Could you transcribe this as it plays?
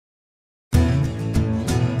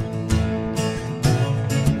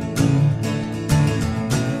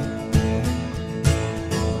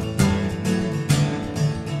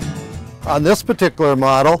on this particular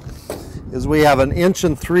model is we have an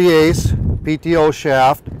 1 3/8 PTO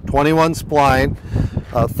shaft, 21 spline,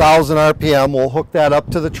 1,000 RPM. We'll hook that up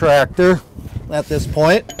to the tractor at this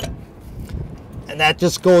point, and that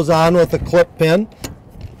just goes on with a clip pin.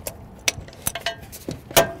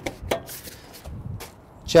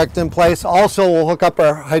 Checked in place. Also, we'll hook up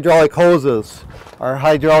our hydraulic hoses. Our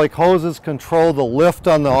hydraulic hoses control the lift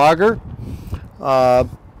on the auger.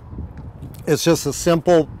 It's just a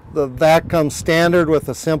simple, the vac comes standard with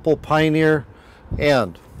a simple Pioneer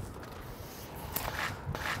end.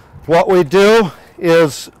 What we do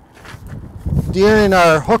is during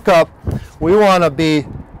our hookup, we want to be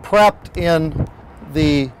prepped in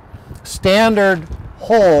the standard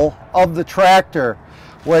hole of the tractor,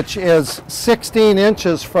 which is 16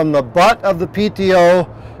 inches from the butt of the PTO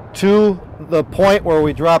to the point where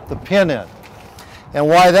we drop the pin in. And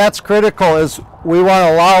why that's critical is we want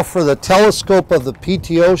to allow for the telescope of the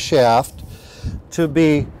PTO shaft to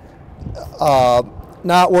be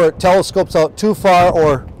not where it telescopes out too far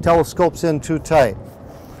or telescopes in too tight.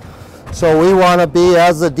 So we want to be,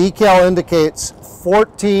 as the decal indicates,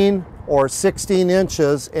 14 or 16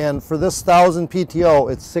 inches, and for this 1,000 PTO,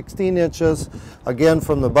 it's 16 inches, again,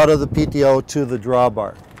 from the butt of the PTO to the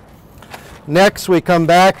drawbar. Next, we come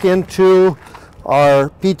back into our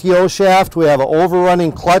PTO shaft. We have an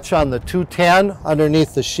overrunning clutch on the 210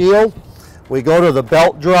 underneath the shield. We go to the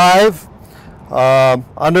belt drive.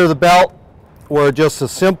 Under the belt, we're just a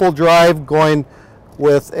simple drive going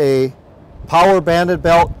with a power banded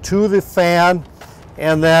belt to the fan,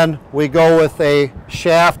 and then we go with a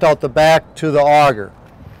shaft out the back to the auger.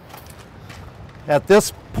 At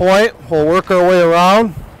this point, we'll work our way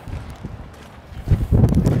around.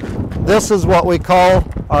 This is what we call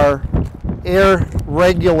our air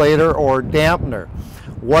regulator or dampener.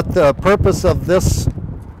 What the purpose of this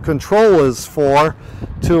control is for,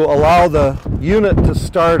 to allow the unit to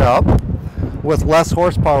start up with less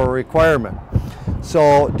horsepower requirement.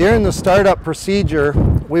 So during the startup procedure,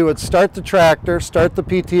 we would start the tractor, start the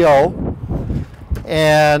PTO,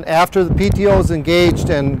 and after the PTO is engaged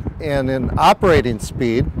and in operating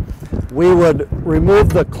speed, we would remove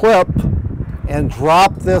the clip and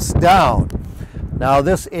drop this down. Now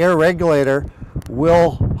this air regulator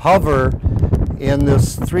will hover in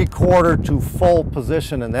this 3/4 to full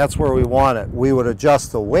position, and that's where we want it. We would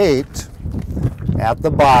adjust the weight at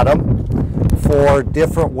the bottom for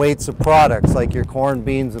different weights of products like your corn,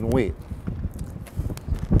 beans, and wheat.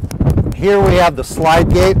 Here we have the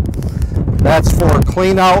slide gate. That's for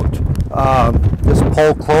clean out. Just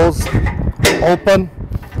pull close, open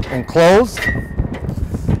and close.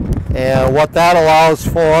 And what that allows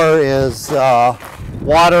for is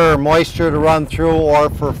water or moisture to run through, or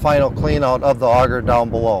for final clean out of the auger down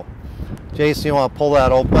below. Jason, you want to pull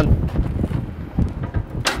that open?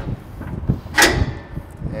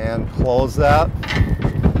 And close that.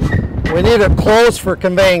 We need it closed for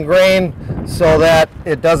conveying grain so that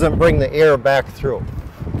it doesn't bring the air back through.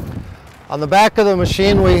 On the back of the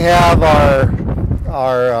machine we have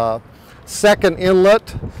our second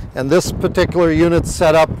inlet, and this particular unit's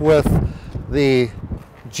set up with the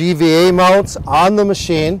GVA mounts on the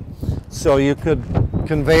machine, so you could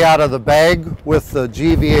convey out of the bag with the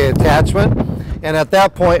GVA attachment. And at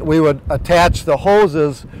that point we would attach the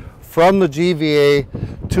hoses from the GVA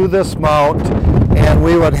to this mount, and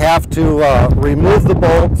we would have to remove the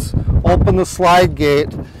bolts, open the slide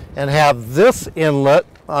gate, and have this inlet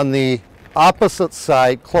on the opposite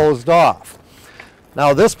side closed off.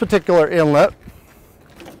 Now this particular inlet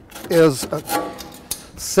is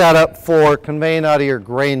set up for conveying out of your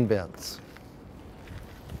grain bins.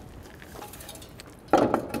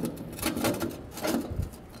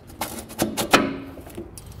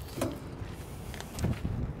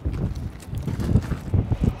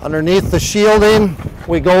 Underneath the shielding,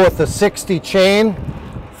 we go with the 60 chain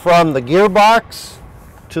from the gearbox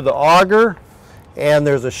to the auger, and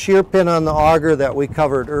there's a shear pin on the auger that we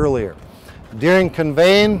covered earlier. During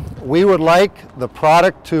conveying, we would like the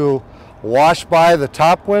product to wash by the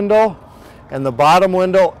top window and the bottom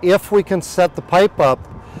window if we can set the pipe up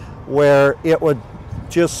where it would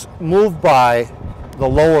just move by the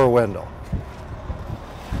lower window.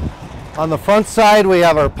 On the front side, we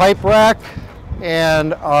have our pipe rack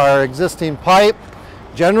and our existing pipe.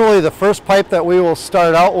 Generally, the first pipe that we will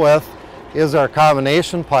start out with is our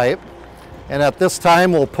combination pipe. And at this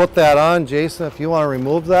time, we'll put that on. Jason, if you want to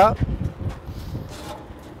remove that.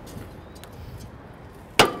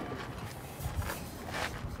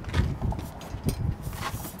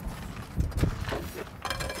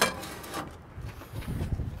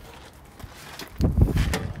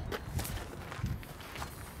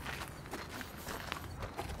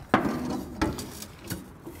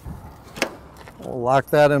 Lock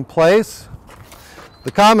that in place.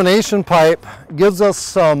 The combination pipe gives us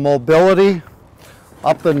some mobility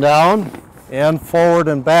up and down and forward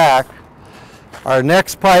and back. Our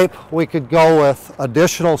next pipe, we could go with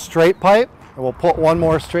additional straight pipe. And we'll put one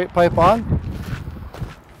more straight pipe on.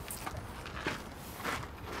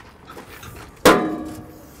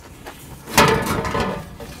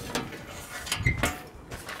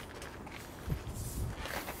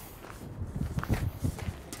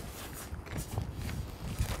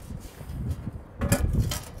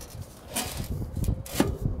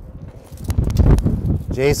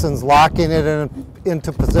 Jason's locking it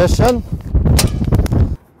into position.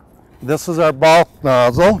 This is our bulk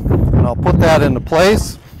nozzle, and I'll put that into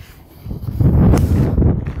place.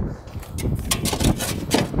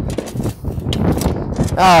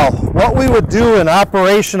 Now, what we would do in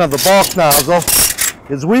operation of the bulk nozzle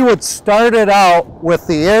is we would start it out with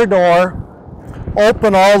the air door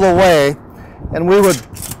open all the way, and we would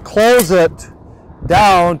close it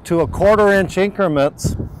down to 1/4 inch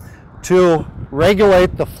increments to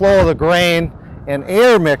regulate the flow of the grain and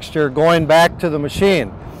air mixture going back to the machine.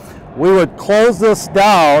 We would close this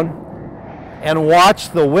down and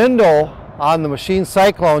watch the window on the machine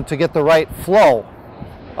cyclone to get the right flow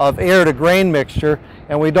of air to grain mixture,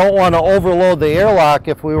 and we don't want to overload the airlock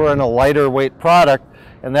if we were in a lighter weight product,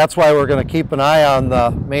 and that's why we're going to keep an eye on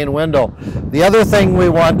the main window. The other thing we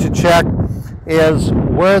want to check is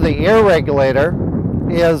where the air regulator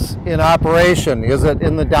is in operation. Is it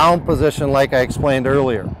in the down position like I explained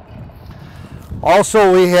earlier?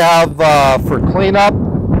 Also, we have for cleanup,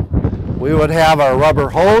 we would have our rubber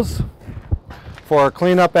hose for a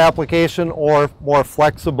cleanup application, or more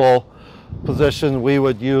flexible position we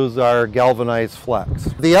would use our galvanized flex.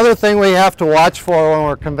 The other thing we have to watch for when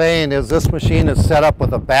we're conveying is this machine is set up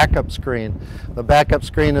with a backup screen. The backup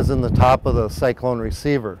screen is in the top of the cyclone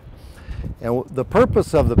receiver. And the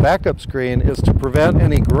purpose of the backup screen is to prevent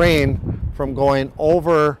any grain from going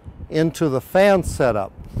over into the fan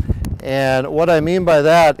setup. And what I mean by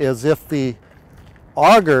that is if the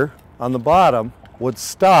auger on the bottom would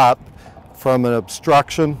stop from an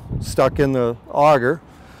obstruction stuck in the auger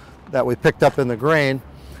that we picked up in the grain,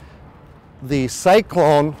 the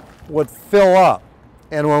cyclone would fill up.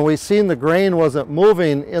 And when we seen the grain wasn't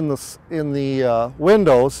moving in the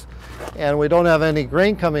windows and we don't have any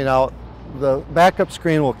grain coming out, the backup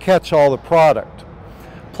screen will catch all the product.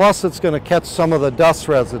 Plus it's going to catch some of the dust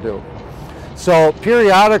residue. So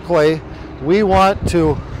periodically we want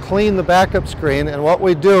to clean the backup screen, and what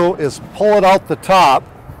we do is pull it out the top.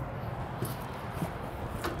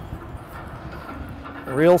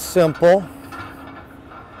 Real simple.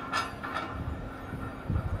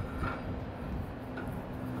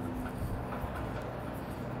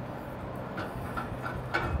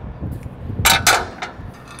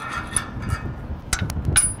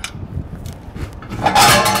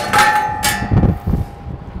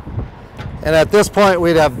 And at this point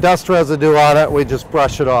we'd have dust residue on it. We just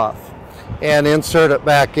brush it off and insert it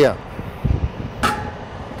back in.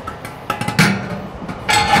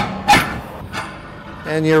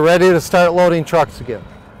 And you're ready to start loading trucks again.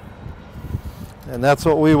 And that's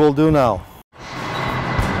what we will do now.